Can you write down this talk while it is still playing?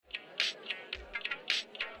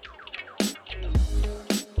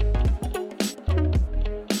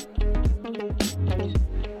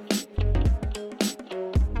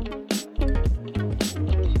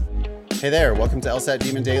Hey there, welcome to LSAT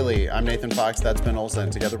Demon Daily. I'm Nathan Fox, that's Ben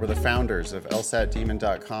Olson, together with the founders of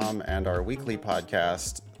LSATdemon.com and our weekly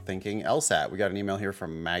podcast, Thinking LSAT. We got an email here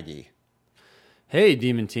from Maggie. Hey,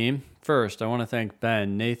 Demon Team. First, I want to thank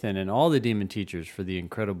Ben, Nathan, and all the Demon teachers for the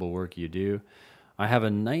incredible work you do. I have a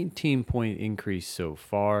 19-point increase so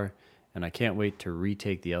far, and I can't wait to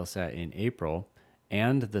retake the LSAT in April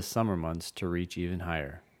and the summer months to reach even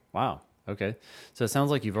higher. Wow. Okay. So it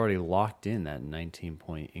sounds like you've already locked in that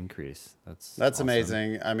 19-point increase. That's awesome.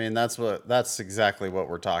 Amazing. I mean, that's exactly what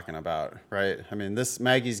we're talking about, right? I mean,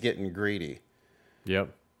 Maggie's getting greedy.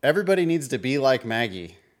 Yep. Everybody needs to be like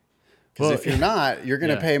Maggie. Because if you're not, you're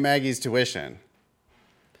going to pay Maggie's tuition.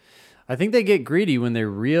 I think they get greedy when they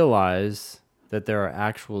realize that there are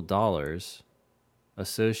actual dollars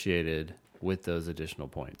associated with those additional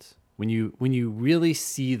points. When you really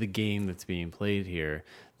see the game that's being played here,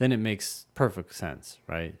 then it makes perfect sense,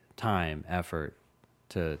 right? Time, effort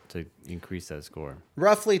to increase that score.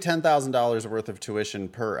 Roughly $10,000 worth of tuition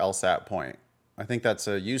per LSAT point. I think that's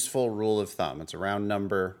a useful rule of thumb. It's a round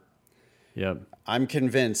number. Yep. I'm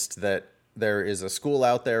convinced that there is a school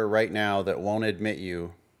out there right now that won't admit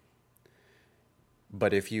you,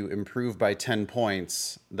 but if you improve by 10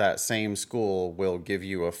 points, that same school will give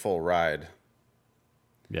you a full ride.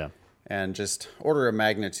 Yeah. And just order of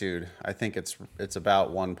magnitude, I think it's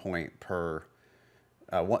about 1 point per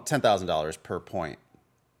 $10,000 per point.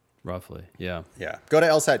 Roughly, yeah. Yeah. Go to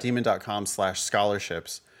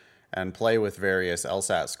lsatdemon.com/scholarships and play with various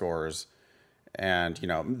LSAT scores. And,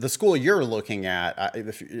 the school you're looking at,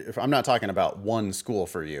 if I'm not talking about one school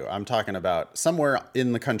for you, I'm talking about somewhere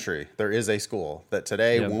in the country, there is a school that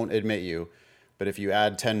today won't admit you, but if you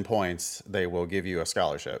add 10 points, they will give you a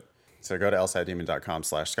scholarship. So go to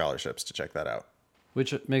lsatdemon.com/scholarships to check that out.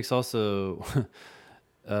 Which makes also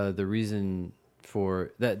the reason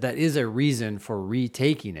for that is a reason for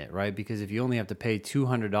retaking it, right? Because if you only have to pay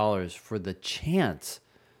 $200 for the chance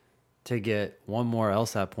to get one more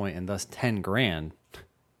LSAT point and thus 10 grand,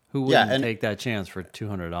 who wouldn't take that chance for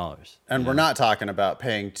 $200? And we're not talking about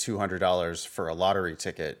paying $200 for a lottery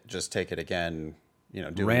ticket. Just take it again,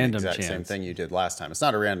 do the exact same thing you did last time. It's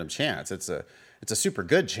not a random chance. It's a super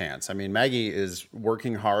good chance. I mean, Maggie is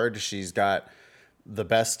working hard. She's got the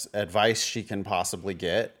best advice she can possibly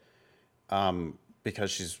get because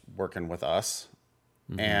she's working with us.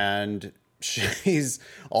 Mm-hmm. And she's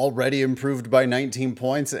already improved by 19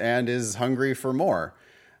 points and is hungry for more.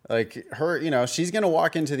 Like her, she's going to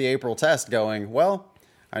walk into the April test going, well,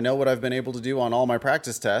 I know what I've been able to do on all my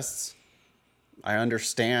practice tests. I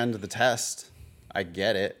understand the test. I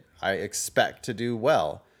get it. I expect to do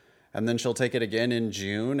well. And then she'll take it again in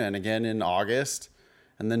June and again in August.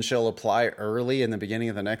 And then she'll apply early in the beginning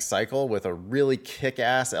of the next cycle with a really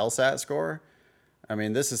kick-ass LSAT score. I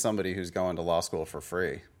mean, this is somebody who's going to law school for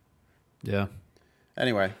free. Yeah.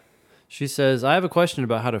 Anyway. She says, I have a question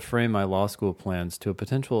about how to frame my law school plans to a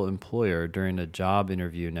potential employer during a job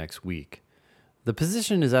interview next week. The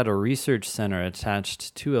position is at a research center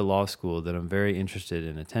attached to a law school that I'm very interested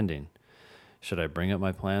in attending. Should I bring up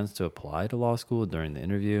my plans to apply to law school during the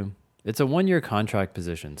interview? It's a 1-year contract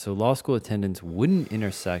position, so law school attendance wouldn't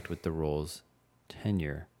intersect with the role's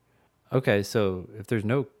tenure. Okay, so if there's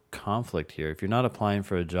no conflict here, if you're not applying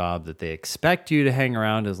for a job that they expect you to hang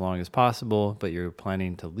around as long as possible, but you're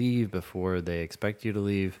planning to leave before they expect you to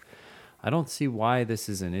leave, I don't see why this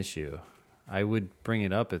is an issue. I would bring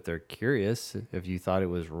it up if they're curious, if you thought it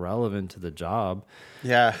was relevant to the job.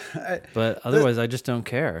 Yeah. But otherwise, I just don't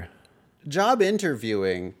care. Job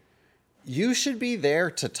interviewing, you should be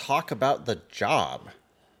there to talk about the job.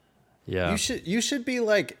 Yeah. You should be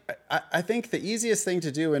like, I think the easiest thing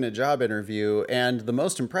to do in a job interview and the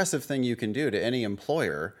most impressive thing you can do to any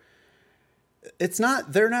employer, you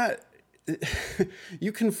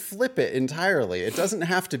can flip it entirely. It doesn't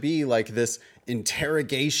have to be like this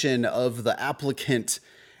interrogation of the applicant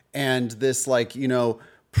and this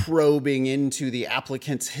probing into the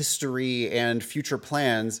applicant's history and future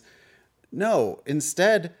plans. No,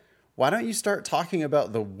 instead, why don't you start talking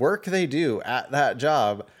about the work they do at that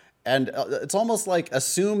job? And it's almost like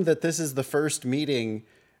assume that this is the first meeting.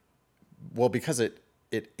 Well, because it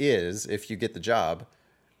is, if you get the job,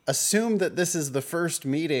 assume that this is the first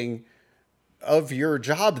meeting of your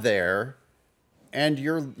job there. And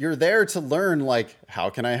you're there to learn, how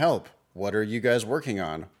can I help? What are you guys working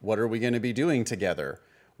on? What are we going to be doing together?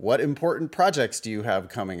 What important projects do you have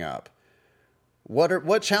coming up?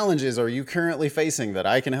 What challenges are you currently facing that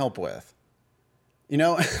I can help with?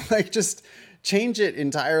 Just change it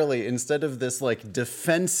entirely instead of this like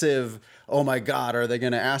defensive, oh my God, are they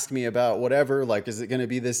going to ask me about whatever? Like, is it going to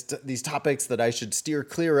be these topics that I should steer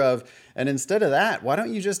clear of? And instead of that, why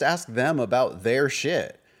don't you just ask them about their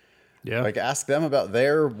shit? Yeah. Like ask them about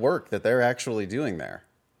their work that they're actually doing there.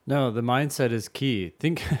 No, the mindset is key.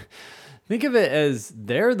 Think of it as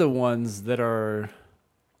they're the ones that are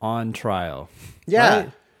on trial. Yeah.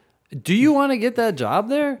 Right? Do you want to get that job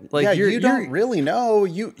there? Like, yeah, you don't really know.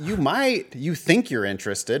 You think you're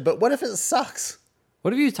interested, but what if it sucks?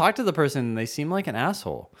 What if you talk to the person and they seem like an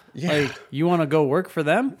asshole? Yeah. Like, you want to go work for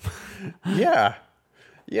them? Yeah.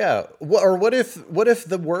 Yeah. Or what if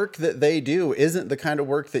the work that they do isn't the kind of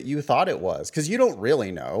work that you thought it was? Because you don't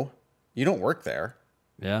really know. You don't work there.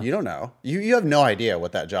 Yeah. You don't know. You have no idea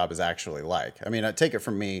what that job is actually like. I mean, I take it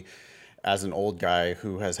from me as an old guy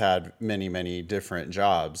who has had many, many different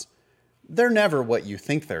jobs. They're never what you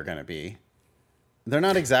think they're going to be. They're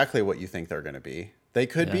not exactly what you think they're going to be. They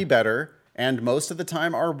could be better, and most of the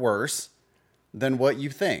time are worse than what you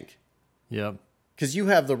think. Yep. Because you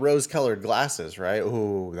have the rose-colored glasses, right?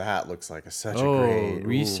 Oh, that looks like such a great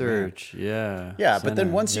research. Yeah. Yeah, but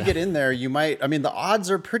then once you get in there, you might. I mean, the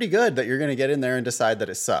odds are pretty good that you're going to get in there and decide that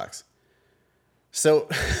it sucks. So,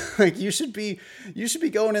 like, you should be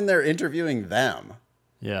going in there interviewing them.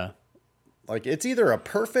 Yeah. Like, it's either a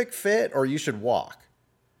perfect fit or you should walk.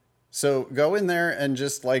 So go in there and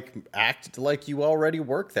just like act like you already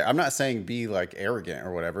work there. I'm not saying be like arrogant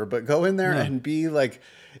or whatever, but go in there and be like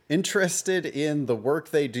interested in the work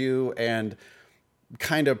they do and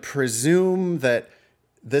kind of presume that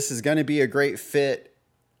this is going to be a great fit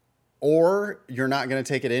or you're not going to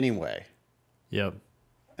take it anyway. Yep.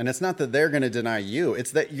 And it's not that they're going to deny you.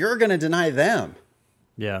 It's that you're going to deny them.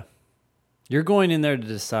 Yeah. You're going in there to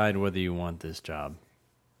decide whether you want this job.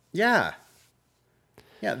 Yeah.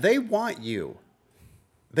 Yeah, they want you.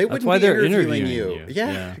 They That's wouldn't why be they're interviewing interviewing you. you.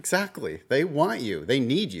 Yeah, exactly. They want you. They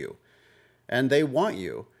need you. And they want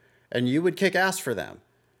you. And you would kick ass for them.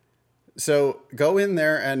 So go in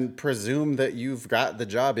there and presume that you've got the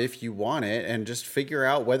job if you want it and just figure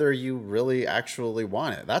out whether you really actually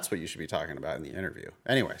want it. That's what you should be talking about in the interview.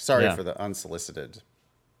 Anyway, sorry for the unsolicited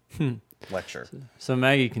lecture. So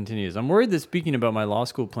Maggie continues, I'm worried that speaking about my law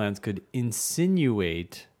school plans could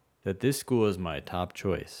insinuate that this school is my top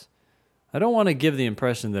choice. I don't want to give the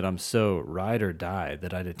impression that I'm so ride or die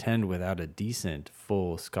that I'd attend without a decent,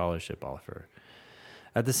 full scholarship offer.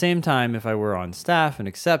 At the same time, if I were on staff and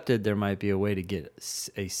accepted, there might be a way to get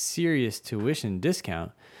a serious tuition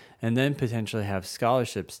discount and then potentially have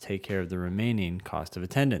scholarships take care of the remaining cost of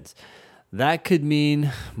attendance. That could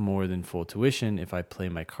mean more than full tuition if I play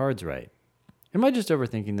my cards right. Am I just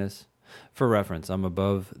overthinking this? For reference, I'm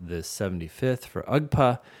above the 75th for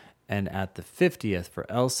UGPA and at the 50th for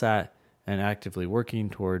LSAT and actively working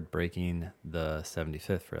toward breaking the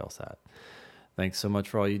 75th for LSAT. Thanks so much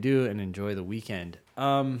for all you do and enjoy the weekend.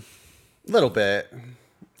 Little bit.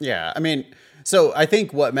 Yeah. I mean, so I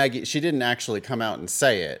think what Maggie, she didn't actually come out and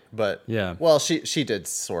say it, but yeah. Well, she did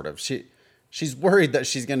sort of. She's worried that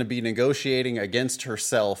she's going to be negotiating against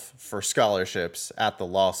herself for scholarships at the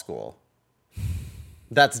law school.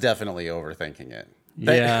 That's definitely overthinking it.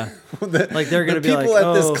 Yeah. Like they're going to be like, people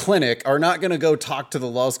at this clinic are not going to go talk to the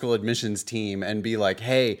law school admissions team and be like,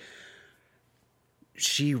 hey,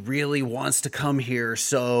 she really wants to come here.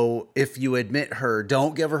 So if you admit her,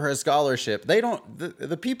 don't give her a scholarship. They don't,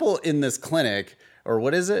 the people in this clinic, or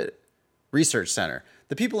what is it? Research center.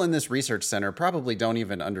 The people in this research center probably don't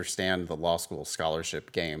even understand the law school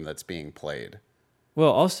scholarship game that's being played.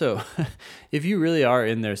 Well, also, if you really are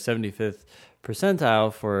in their 75th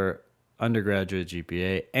percentile for undergraduate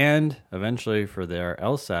GPA and eventually for their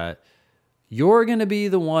LSAT, you're going to be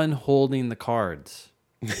the one holding the cards.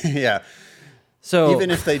 Yeah. So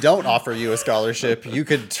even if they don't offer you a scholarship, you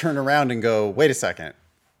could turn around and go, wait a second.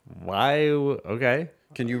 Why? Okay.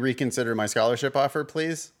 Can you reconsider my scholarship offer,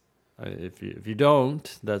 please? If you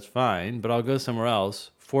don't, that's fine, but I'll go somewhere else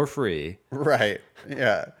for free. Right.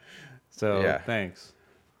 Yeah. So yeah. Thanks.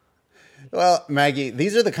 Well, Maggie,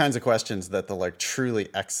 these are the kinds of questions that the like truly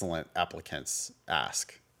excellent applicants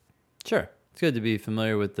ask. Sure. It's good to be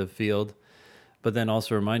familiar with the field, but then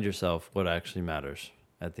also remind yourself what actually matters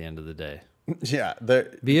at the end of the day. Yeah.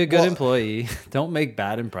 Be a good employee. Don't make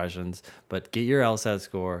bad impressions, but get your LSAT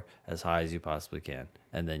score as high as you possibly can,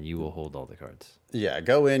 and then you will hold all the cards. Yeah.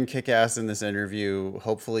 Go in, kick ass in this interview.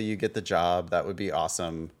 Hopefully you get the job. That would be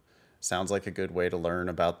awesome. Sounds like a good way to learn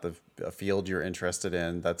about a field you're interested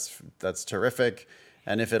in. That's terrific.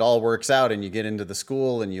 And if it all works out and you get into the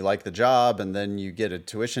school and you like the job and then you get a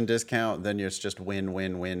tuition discount, then it's just win,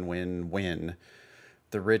 win, win, win, win.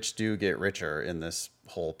 the rich do get richer in this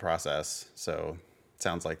whole process. So it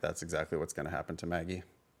sounds like that's exactly what's going to happen to Maggie.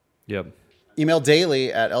 Yep. Email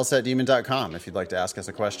daily@lsatdemon.com if you'd like to ask us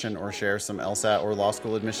a question or share some LSAT or law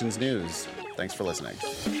school admissions news. Thanks for listening.